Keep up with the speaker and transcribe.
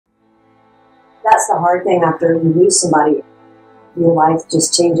That's the hard thing after you lose somebody. Your life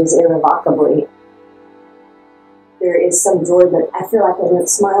just changes irrevocably. There is some joy, but I feel like I don't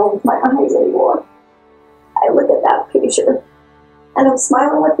smile with my eyes anymore. I look at that picture, and I'm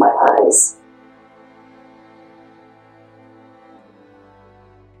smiling with my eyes.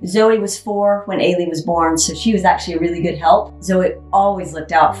 Zoe was 4 when Eilidh was born, so she was actually a really good help. Zoe always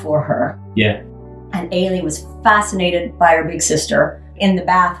looked out for her. Yeah. And Eilidh was fascinated by her big sister. In the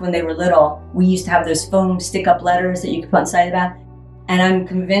bath when they were little, we used to have those foam stick-up letters that you could put inside the bath. And I'm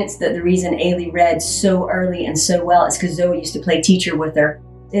convinced that the reason Eilidh read so early and so well is because Zoe used to play teacher with her.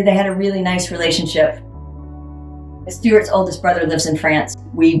 They had a really nice relationship. Stuart's oldest brother lives in France.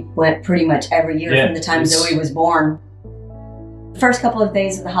 We went pretty much every year from the time Zoe was born. The first couple of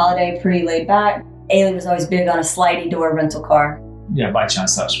days of the holiday, pretty laid back. Eilidh was always big on a slidey door rental car. Yeah, by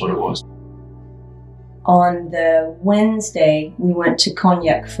chance that's what it was. On the Wednesday, we went to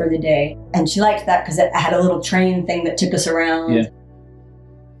Cognac for the day. And she liked that because it had a little train thing that took us around. Yeah.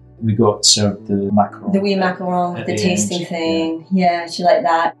 We got served the macaron. The wee macaron with the tasting thing. Yeah, she liked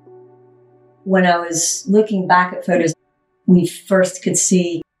that. When I was looking back at photos, we first could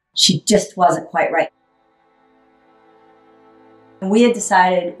see she just wasn't quite right. And we had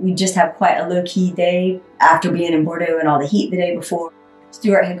decided we'd just have quite a low-key day after being in Bordeaux and all the heat the day before.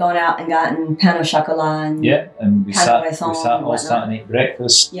 Stuart had gone out and gotten pain au chocolat and and we sat and ate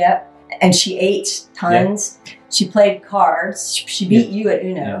breakfast. Yep, and she ate tons. Yeah. She played cards. She beat you at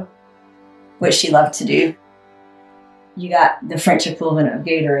Uno, which she loved to do. You got the French equivalent of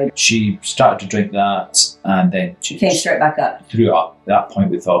Gatorade. She started to drink that, and then she came straight back up. Threw up. At that point,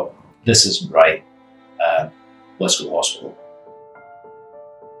 we thought, this isn't right. Let's go to the hospital.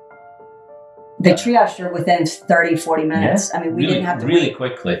 They triaged her within 30, 40 minutes. I mean, we didn't have to really wait.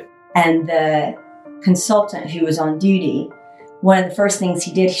 Quickly. And the consultant who was on duty, one of the first things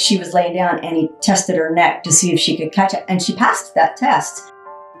he did, she was laying down and he tested her neck to see if she could catch it. And she passed that test.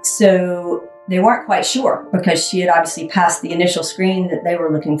 So they weren't quite sure because she had obviously passed the initial screen that they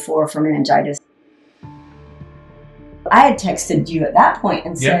were looking for meningitis. I had texted you at that point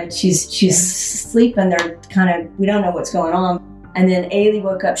and said, she's sleeping. They're we don't know what's going on. And then Eilidh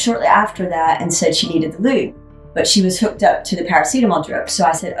woke up shortly after that and said she needed the lube, but she was hooked up to the paracetamol drip. So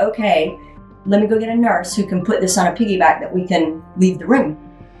I said, okay, let me go get a nurse who can put this on a piggyback that we can leave the room.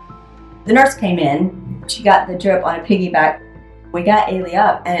 The nurse came in, she got the drip on a piggyback. We got Eilidh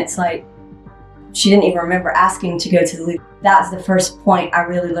up and it's like, she didn't even remember asking to go to the lube. That was the first point I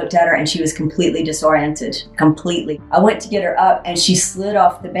really looked at her and she was completely disoriented, completely. I went to get her up and she slid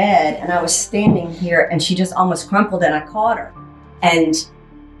off the bed and I was standing here and she just almost crumpled and I caught her. And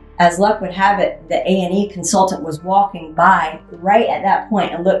as luck would have it, the A&E consultant was walking by right at that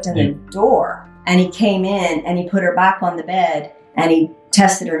point and looked in the door. And he came in and he put her back on the bed and he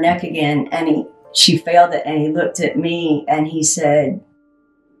tested her neck again and she failed it. And he looked at me and he said,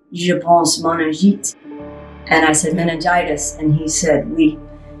 "Je pense meningitis." And I said, "Meningitis." And he said, "Oui."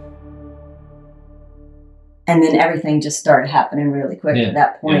 And then everything just started happening really quick at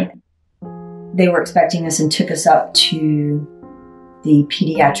that point. They were expecting us and took us up to the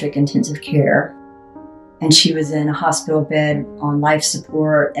pediatric intensive care. And she was in a hospital bed on life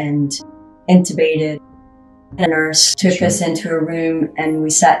support and intubated. A nurse took us into a room and we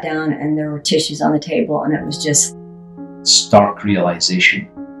sat down and there were tissues on the table and it was just stark realization.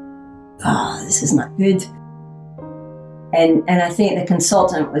 This is not good. And I think the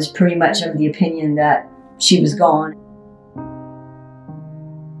consultant was pretty much of the opinion that she was gone.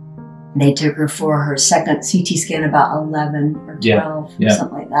 They took her for her second CT scan about 11 or 12 or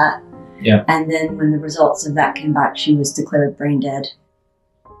something like that. Yeah. And then when the results of that came back, she was declared brain dead.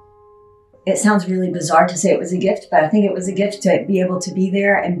 It sounds really bizarre to say it was a gift, but I think it was a gift to be able to be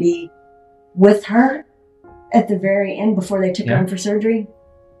there and be with her at the very end before they took her in for surgery.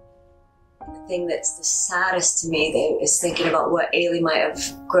 The thing that's the saddest to me is thinking about what Eilidh might have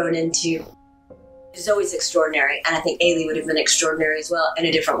grown into. Zoe's extraordinary, and I think Eilidh would have been extraordinary as well in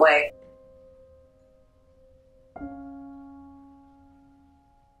a different way.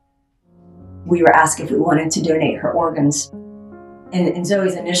 We were asked if we wanted to donate her organs. And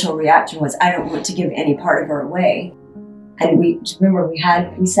Zoe's initial reaction was, I don't want to give any part of her away. And we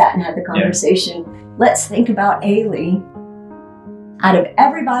sat and had the conversation. Yeah. Let's think about Eilidh. Out of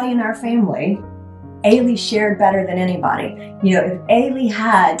everybody in our family, Eilidh shared better than anybody. You know, if Eilidh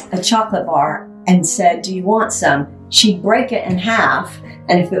had a chocolate bar and said, "Do you want some?" she'd break it in half.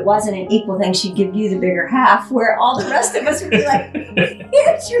 And if it wasn't an equal thing, she'd give you the bigger half, where all the rest of us would be like,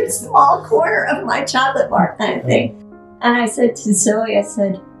 "Here's your small corner of my chocolate bar," kind of thing. And I said to Zoe, I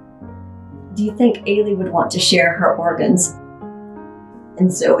said, "Do you think Eilidh would want to share her organs?"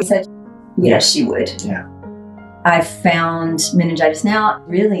 And Zoe said, she would. Yeah. I found Meningitis Now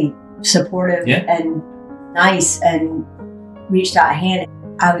really supportive and nice, and reached out a hand.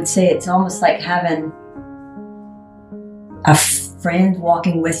 I would say it's almost like having a friend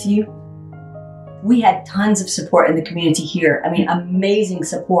walking with you. We had tons of support in the community here. I mean, amazing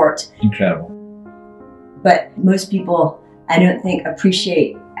support. Incredible. But most people, I don't think,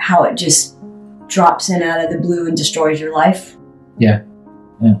 appreciate how it just drops in out of the blue and destroys your life. Yeah.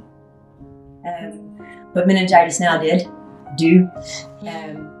 Yeah. But Meningitis Now do.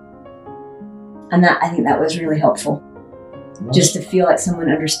 And I think that was really helpful. Just to feel like someone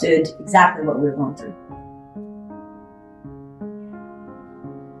understood exactly what we were going through.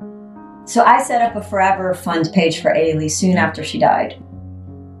 So I set up a Forever Fund page for Eilidh soon after she died.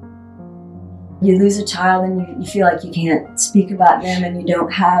 You lose a child and you feel like you can't speak about them, and you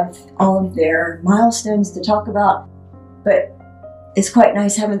don't have all of their milestones to talk about. But it's quite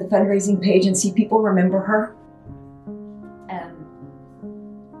nice having the fundraising page and see people remember her.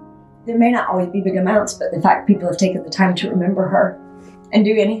 There may not always be big amounts, but the fact people have taken the time to remember her and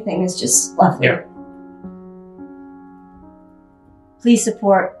do anything is just lovely. Yeah. Please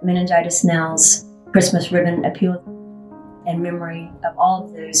support Meningitis Now's Christmas Ribbon Appeal in memory of all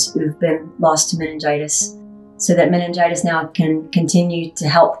of those who have been lost to meningitis, so that Meningitis Now can continue to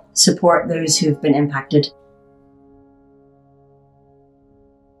help support those who have been impacted.